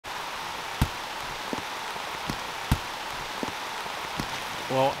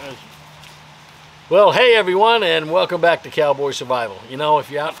Well, well, hey everyone, and welcome back to Cowboy Survival. You know, if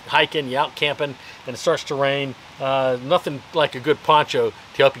you're out hiking, you're out camping, and it starts to rain, nothing like a good poncho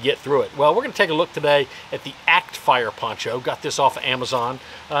to help you get through it. Well, we're going to take a look today at the ActFire Poncho. Got this off of Amazon.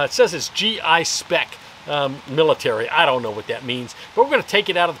 It says it's GI spec military. I don't know what that means, but we're going to take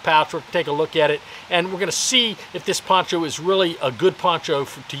it out of the pouch. We're going to take a look at it, and we're going to see if this poncho is really a good poncho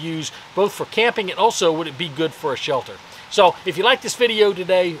to use, both for camping and also would it be good for a shelter. So if you like this video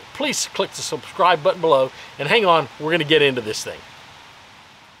today, please click the subscribe button below, and hang on, we're going to get into this thing.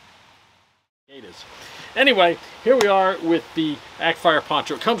 Anyway, here we are with the ActFire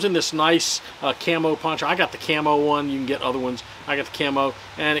Poncho. It comes in this nice camo poncho. I got the camo one. You can get other ones. I got the camo,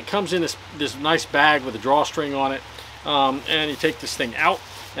 and it comes in this nice bag with a drawstring on it. And you take this thing out,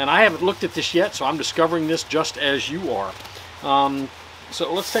 and I haven't looked at this yet, so I'm discovering this just as you are.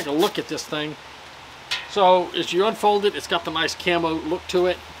 So let's take a look at this thing. So as you unfold it, it's got the nice camo look to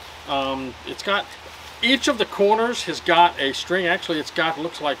it. It's got, each of the corners has got a string. Actually, it's got,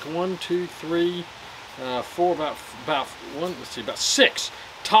 looks like 1, 2, 3, 4, about 6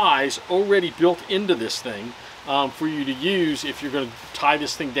 ties already built into this thing for you to use if you're going to tie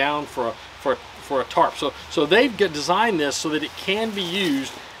this thing down for a tarp. So they've designed this so that it can be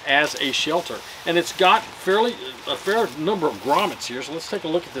used as a shelter, and it's got a fair number of grommets here. So let's take a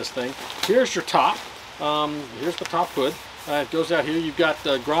look at this thing. Here's your top. Here's the top hood. It goes out here. You've got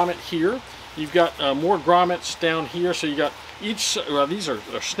grommet here. You've got more grommets down here. So you got each. Well, these are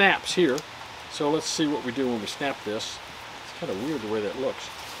snaps here. So let's see what we do when we snap this. It's kind of weird the way that looks.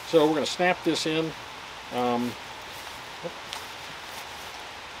 So we're going to snap this in.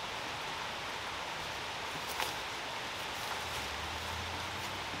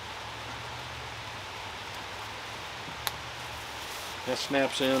 That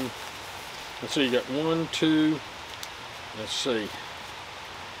snaps in. And so you got 1, 2, let's see.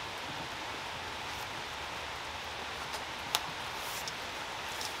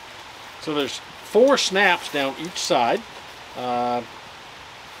 So there's 4 snaps down each side. And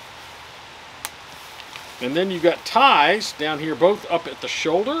then you've got ties down here, both up at the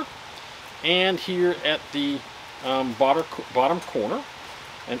shoulder and here at the bottom corner.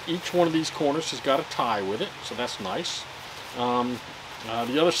 And each one of these corners has got a tie with it, so that's nice.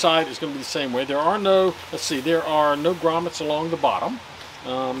 The other side is going to be the same way. There are no, let's see, there are no grommets along the bottom.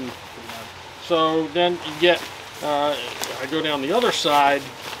 So then you get, I go down the other side,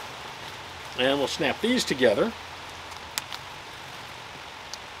 and we'll snap these together.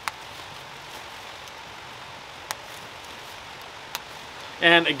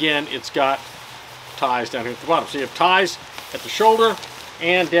 And again, it's got ties down here at the bottom. So you have ties at the shoulder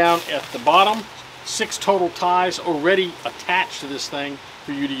and down at the bottom. 6 total ties already attached to this thing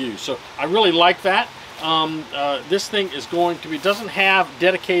for you to use. So I really like that. This thing is going to be, doesn't have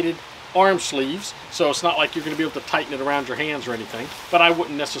dedicated arm sleeves, so it's not like you're going to be able to tighten it around your hands or anything, but I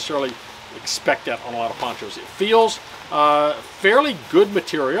wouldn't necessarily expect that on a lot of ponchos. It feels fairly good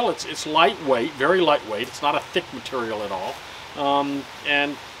material. It's lightweight, very lightweight. It's not a thick material at all.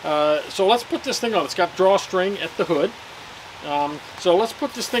 So let's put this thing on. It's got drawstring at the hood. So let's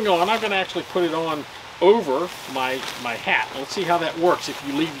put this thing on. I'm going to actually put it on over my hat. Let's see how that works if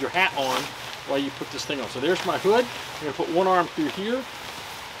you leave your hat on while you put this thing on. So there's my hood. I'm going to put one arm through here. I'm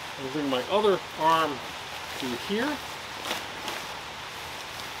going to bring my other arm through here.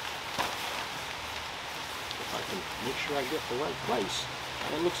 If I can make sure I get the right place.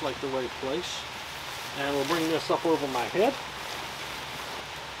 That looks like the right place. And we'll bring this up over my head.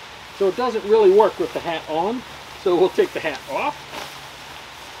 So it doesn't really work with the hat on. So we'll take the hat off,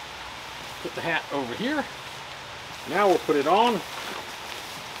 put the hat over here. Now we'll put it on.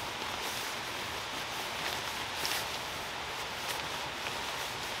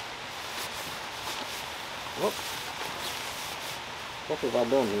 Whoop. What have I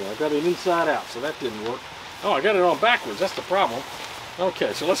done here? I got it inside out, so that didn't work. Oh, I got it on backwards. That's the problem.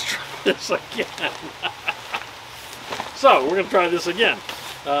 Okay, so let's try this again. So we're going to try this again.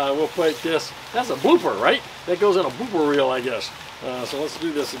 We'll play this. That's a blooper, right? That goes in a blooper reel, I guess. So let's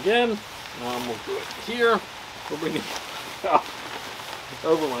do this again. We'll do it here. We'll bring it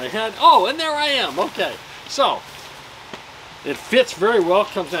over my head. Oh, and there I am. Okay. So it fits very well.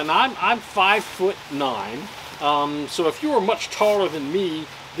 Comes in. I'm 5'9". So if you were much taller than me,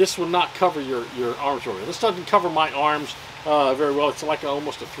 this would not cover your arms very well. This doesn't cover my arms very well. It's like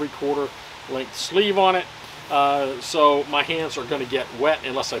almost a 3/4 length sleeve on it. So my hands are going to get wet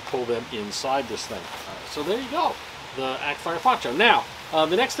unless I pull them inside this thing. So there you go, the ActFire Poncho. Now,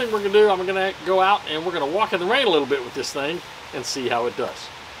 the next thing we're going to do, I'm going to go out and we're going to walk in the rain a little bit with this thing and see how it does.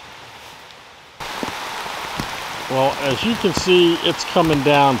 Well, as you can see, it's coming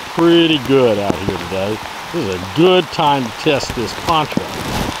down pretty good out here today. This is a good time to test this poncho.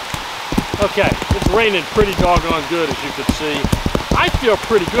 Okay, it's raining pretty doggone good, as you can see. I feel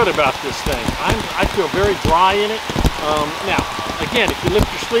pretty good about this thing. I feel very dry in it. Now, again, if you lift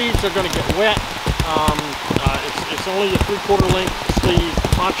your sleeves, they're going to get wet. It's only a 3/4 length sleeve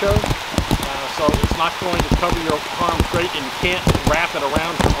poncho, so it's not going to cover your arms great, and you can't wrap it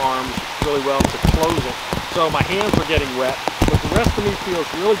around your arms really well to close it. So my hands are getting wet, but the rest of me feels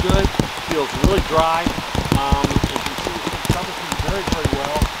really good, feels really dry. As you can see, it covers me very, very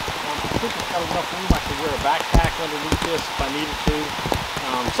well. I think it's got enough room I could wear a backpack underneath this if I needed to.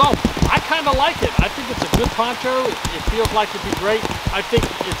 So I kind of like it. I think it's a good poncho. It feels like it'd be great. I think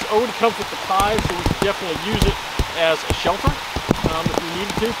it's already comes with the ties, so we could definitely use it as a shelter. If we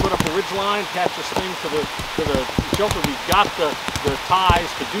needed to, put up a ridge line, attach this thing to the shelter. We've got the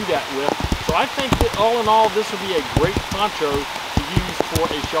ties to do that with. So I think that all in all, this would be a great poncho to use for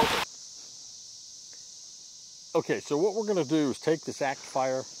a shelter. Okay, so what we're going to do is take this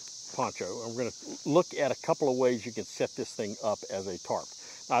ActFire Poncho, and we're going to look at a couple of ways you can set this thing up as a tarp.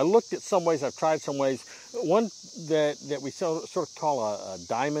 Now, I looked at some ways, I've tried some ways. One that we sort of call a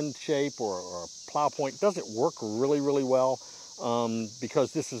diamond shape or a plow point doesn't work really, really well.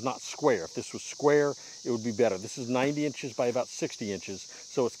 Because this is not square. If this was square, it would be better. This is 90 inches by about 60 inches,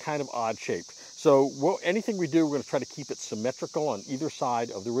 so it's kind of odd shaped. So anything we do, we're going to try to keep it symmetrical on either side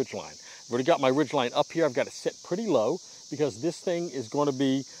of the ridge line. I've already got my ridge line up here. I've got it set pretty low because this thing is going to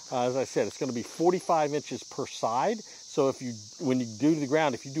be, as I said, it's going to be 45 inches per side. So when you do to the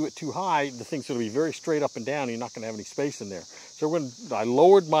ground, if you do it too high, the thing's going to be very straight up and down. And you're not going to have any space in there. So I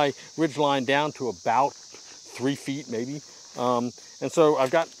lowered my ridge line down to about 3 feet maybe. And so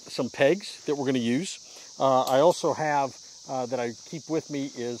I've got some pegs that we're going to use. I also have, that I keep with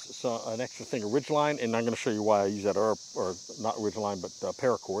me is an extra thing, a ridge line, and I'm going to show you why I use that, or not ridge line, but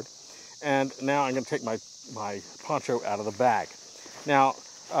paracord. And now I'm going to take my poncho out of the bag. Now,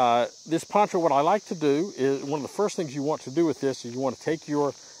 this poncho, what I like to do is, one of the first things you want to do with this is you want to take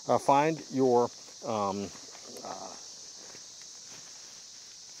your, find your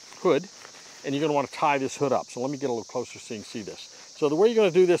hood, and you're going to want to tie this hood up. So let me get a little closer so you can see this. So the way you're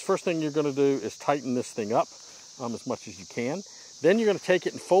going to do this, first thing you're going to do is tighten this thing up as much as you can. Then you're going to take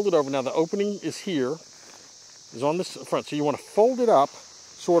it and fold it over. Now the opening is here, is on this front. So you want to fold it up,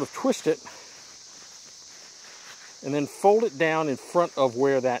 sort of twist it, and then fold it down in front of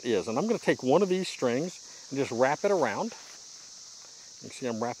where that is. And I'm going to take one of these strings and just wrap it around. You can see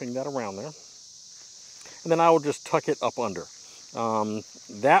I'm wrapping that around there. And then I will just tuck it up under.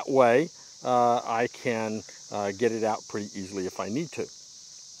 That way, I can get it out pretty easily if I need to.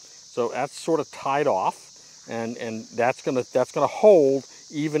 So that's sort of tied off, and that's gonna hold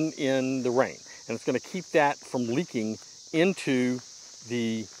even in the rain, and it's gonna keep that from leaking into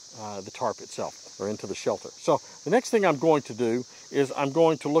the tarp itself or into the shelter. So the next thing I'm going to do is I'm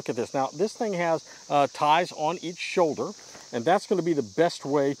going to look at this. Now this thing has ties on each shoulder, and that's going to be the best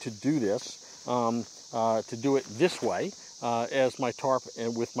way to do this, to do it this way. As my tarp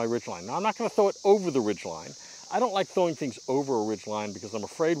and with my ridge line. Now I'm not going to throw it over the ridge line. I don't like throwing things over a ridge line because I'm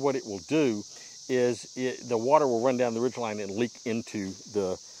afraid what it will do is the water will run down the ridge line and leak into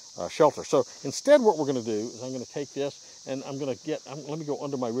the shelter. So instead what we're going to do is I'm going to take this and I'm going to let me go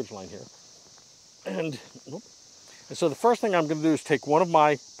under my ridge line here. And so the first thing I'm going to do is take one of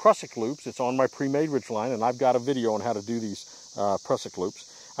my prusik loops. It's on my pre-made ridge line, and I've got a video on how to do these prusik loops.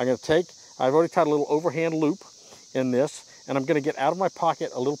 I've already tied a little overhand loop in this, and I'm going to get out of my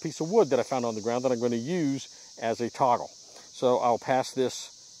pocket a little piece of wood that I found on the ground that I'm going to use as a toggle. So I'll pass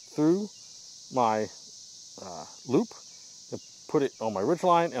this through my loop and put it on my ridge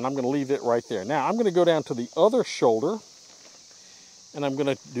line, and I'm going to leave it right there. Now I'm going to go down to the other shoulder, and I'm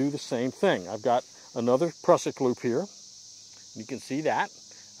going to do the same thing. I've got another prusik loop here. You can see that.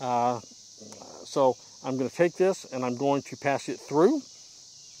 So I'm going to take this and I'm going to pass it through,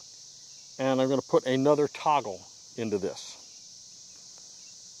 and I'm going to put another toggle into this.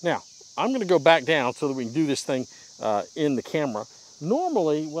 Now, I'm going to go back down so that we can do this thing in the camera.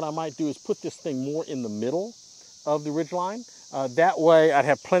 Normally, what I might do is put this thing more in the middle of the ridge line. That way, I'd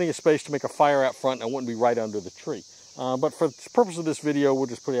have plenty of space to make a fire out front and I wouldn't be right under the tree. But for the purpose of this video, we'll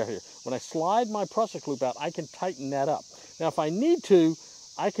just put it out here. When I slide my prusik loop out, I can tighten that up. Now, if I need to,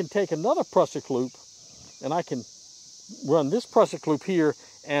 I can take another prusik loop and I can run this prusik loop here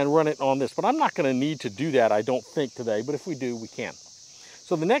and run it on this. But I'm not going to need to do that, I don't think, today. But if we do, we can.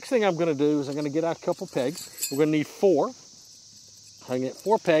 So the next thing I'm going to do is I'm going to get out a couple pegs. We're going to need 4. I'm going to get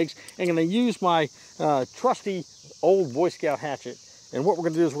 4 pegs. And I'm going to use my trusty old Boy Scout hatchet. And what we're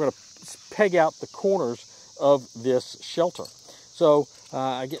going to do is we're going to peg out the corners of this shelter. So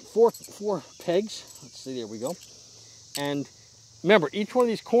I get four pegs. Let's see, there we go. And remember, each one of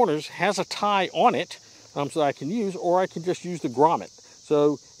these corners has a tie on it so that I can use, or I can just use the grommet.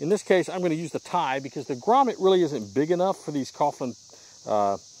 So in this case, I'm going to use the tie because the grommet really isn't big enough for these coffin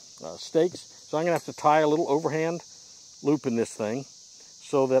stakes. So I'm going to have to tie a little overhand loop in this thing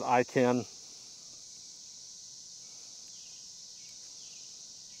so that I can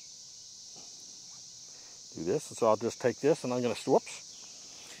do this. And so I'll just take this and I'm going to, whoops.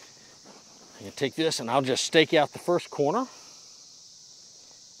 I'm going to take this and I'll just stake out the first corner.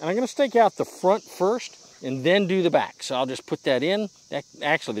 And I'm going to stake out the front first and then do the back. So I'll just put that in.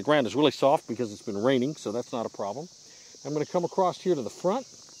 Actually, the ground is really soft because it's been raining, so that's not a problem. I'm going to come across here to the front,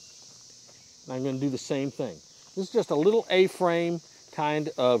 and I'm going to do the same thing. This is just a little A-frame kind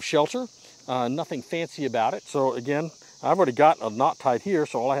of shelter. Nothing fancy about it. So again, I've already got a knot tied here,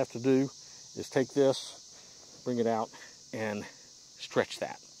 so all I have to do is take this, bring it out, and stretch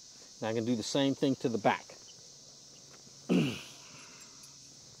that. Now I can do the same thing to the back.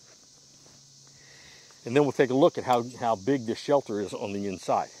 And then we'll take a look at how big this shelter is on the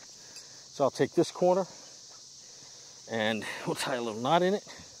inside. So I'll take this corner and we'll tie a little knot in it.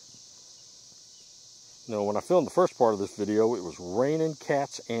 You know, when I filmed the first part of this video, it was raining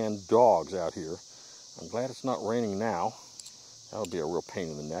cats and dogs out here. I'm glad it's not raining now. That would be a real pain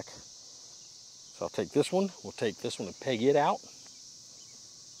in the neck. So I'll take this one, we'll take this one and peg it out.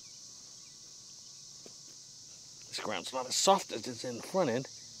 This ground's not as soft as it's in the front end.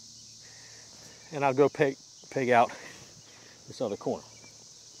 And I'll go peg out this other corner.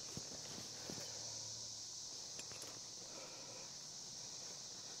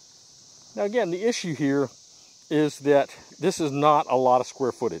 Now again, the issue here is that this is not a lot of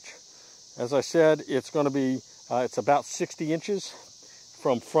square footage. As I said, it's going to be, it's about 60 inches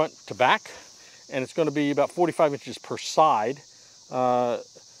from front to back, and it's going to be about 45 inches per side,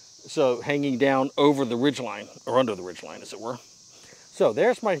 so hanging down over the ridgeline, or under the ridgeline as it were. So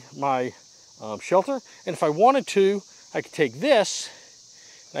there's my shelter, and if I wanted to, I could take this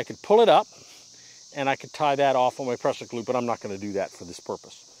and I could pull it up and I could tie that off on my press hook loop, but I'm not going to do that for this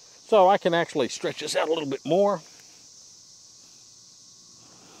purpose. So I can actually stretch this out a little bit more,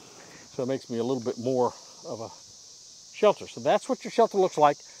 so it makes me a little bit more of a shelter. So that's what your shelter looks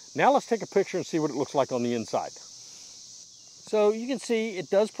like. Now let's take a picture and see what it looks like on the inside. So you can see it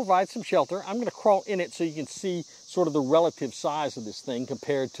does provide some shelter. I'm going to crawl in it so you can see sort of the relative size of this thing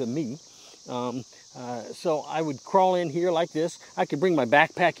compared to me. So I would crawl in here like this. I could bring my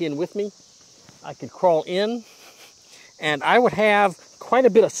backpack in with me. I could crawl in, and I would have quite a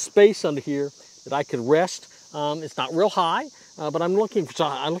bit of space under here that I could rest. It's not real high, but I'm looking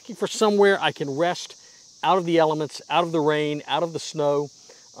for somewhere I can rest out of the elements, out of the rain, out of the snow.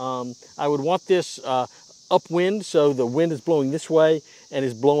 I would want this upwind, so the wind is blowing this way and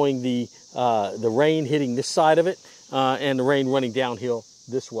is blowing the rain hitting this side of it, and the rain running downhill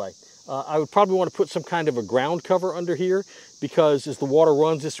this way. I would probably want to put some kind of a ground cover under here, because as the water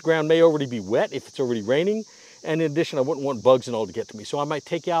runs, this ground may already be wet if it's already raining. And in addition, I wouldn't want bugs and all to get to me. So I might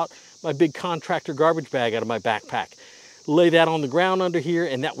take out my big contractor garbage bag out of my backpack, lay that on the ground under here,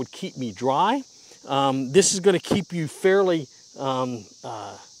 and that would keep me dry. This is going to keep you fairly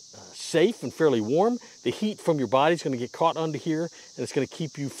safe and fairly warm. The heat from your body is going to get caught under here, and it's going to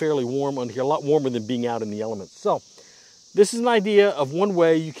keep you fairly warm under here, a lot warmer than being out in the elements. So this is an idea of one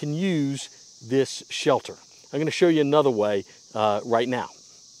way you can use this shelter. I'm going to show you another way right now.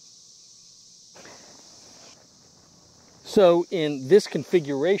 So in this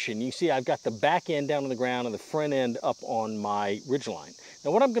configuration, you see I've got the back end down on the ground and the front end up on my ridgeline.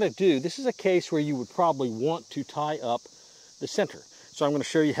 Now what I'm going to do, this is a case where you would probably want to tie up the center. So I'm going to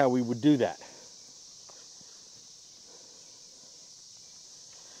show you how we would do that.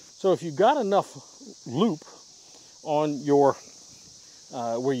 So if you've got enough loop on your,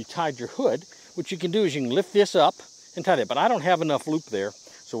 where you tied your hood, what you can do is you can lift this up and tie it. But I don't have enough loop there.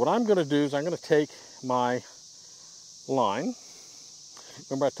 So what I'm going to do is I'm going to take my line.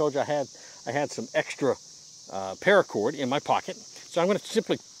 Remember I told you I had some extra paracord in my pocket. So I'm going to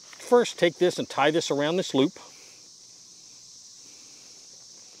simply first take this and tie this around this loop.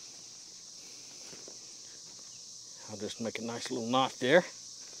 I'll just make a nice little knot there.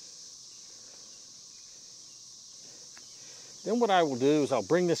 Then what I will do is I'll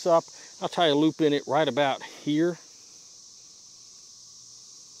bring this up. I'll tie a loop in it right about here.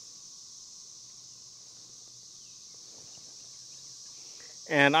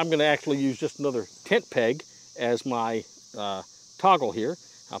 And I'm going to actually use just another tent peg as my toggle here.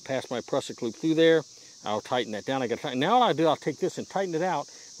 I'll pass my prusik loop through there. I'll tighten that down. Now what I'll do, I'll take this and tighten it out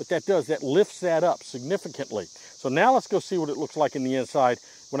what that does, that lifts that up significantly. So now let's go see what it looks like in the inside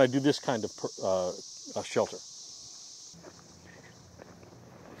when I do this kind of shelter.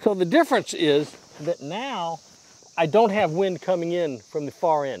 So the difference is that now I don't have wind coming in from the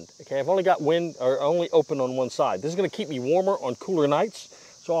far end. Okay, I've only got wind, or only open on one side. This is going to keep me warmer on cooler nights.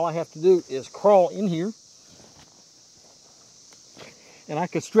 So all I have to do is crawl in here, and I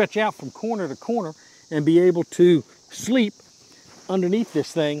can stretch out from corner to corner and be able to sleep underneath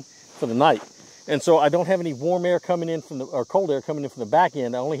this thing for the night. And so I don't have any warm air coming in from the, or cold air coming in from the back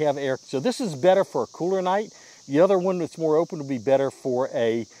end. I only have air. So this is better for a cooler night. The other one that's more open will be better for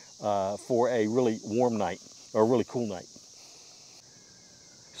a really warm night or a really cool night.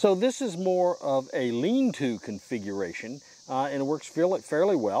 So this is more of a lean-to configuration, and it works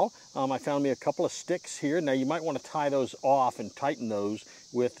fairly well. I found me a couple of sticks here. Now you might want to tie those off and tighten those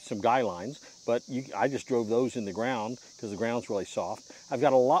with some guy lines, but I just drove those in the ground because the ground's really soft. I've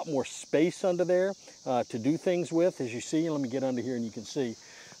got a lot more space under there to do things with, as you see. Let me get under here and you can see.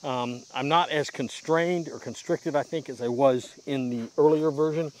 I'm not as constrained or constricted, I think, as I was in the earlier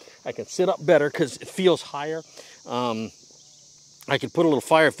version. I can sit up better because it feels higher. I could put a little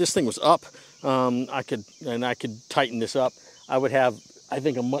fire. If this thing was up, I could tighten this up. I would have, I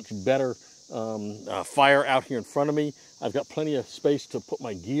think, a much better fire out here in front of me. I've got plenty of space to put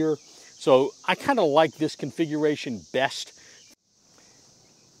my gear. So I kind of like this configuration best.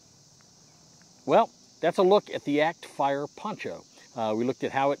 Well, that's a look at the ActFire Poncho. We looked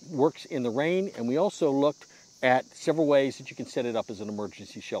at how it works in the rain, and we also looked at several ways that you can set it up as an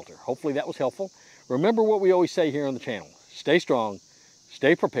emergency shelter. Hopefully that was helpful. Remember what we always say here on the channel. Stay strong,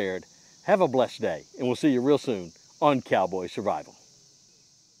 stay prepared, have a blessed day, and we'll see you real soon on Cowboy Survival.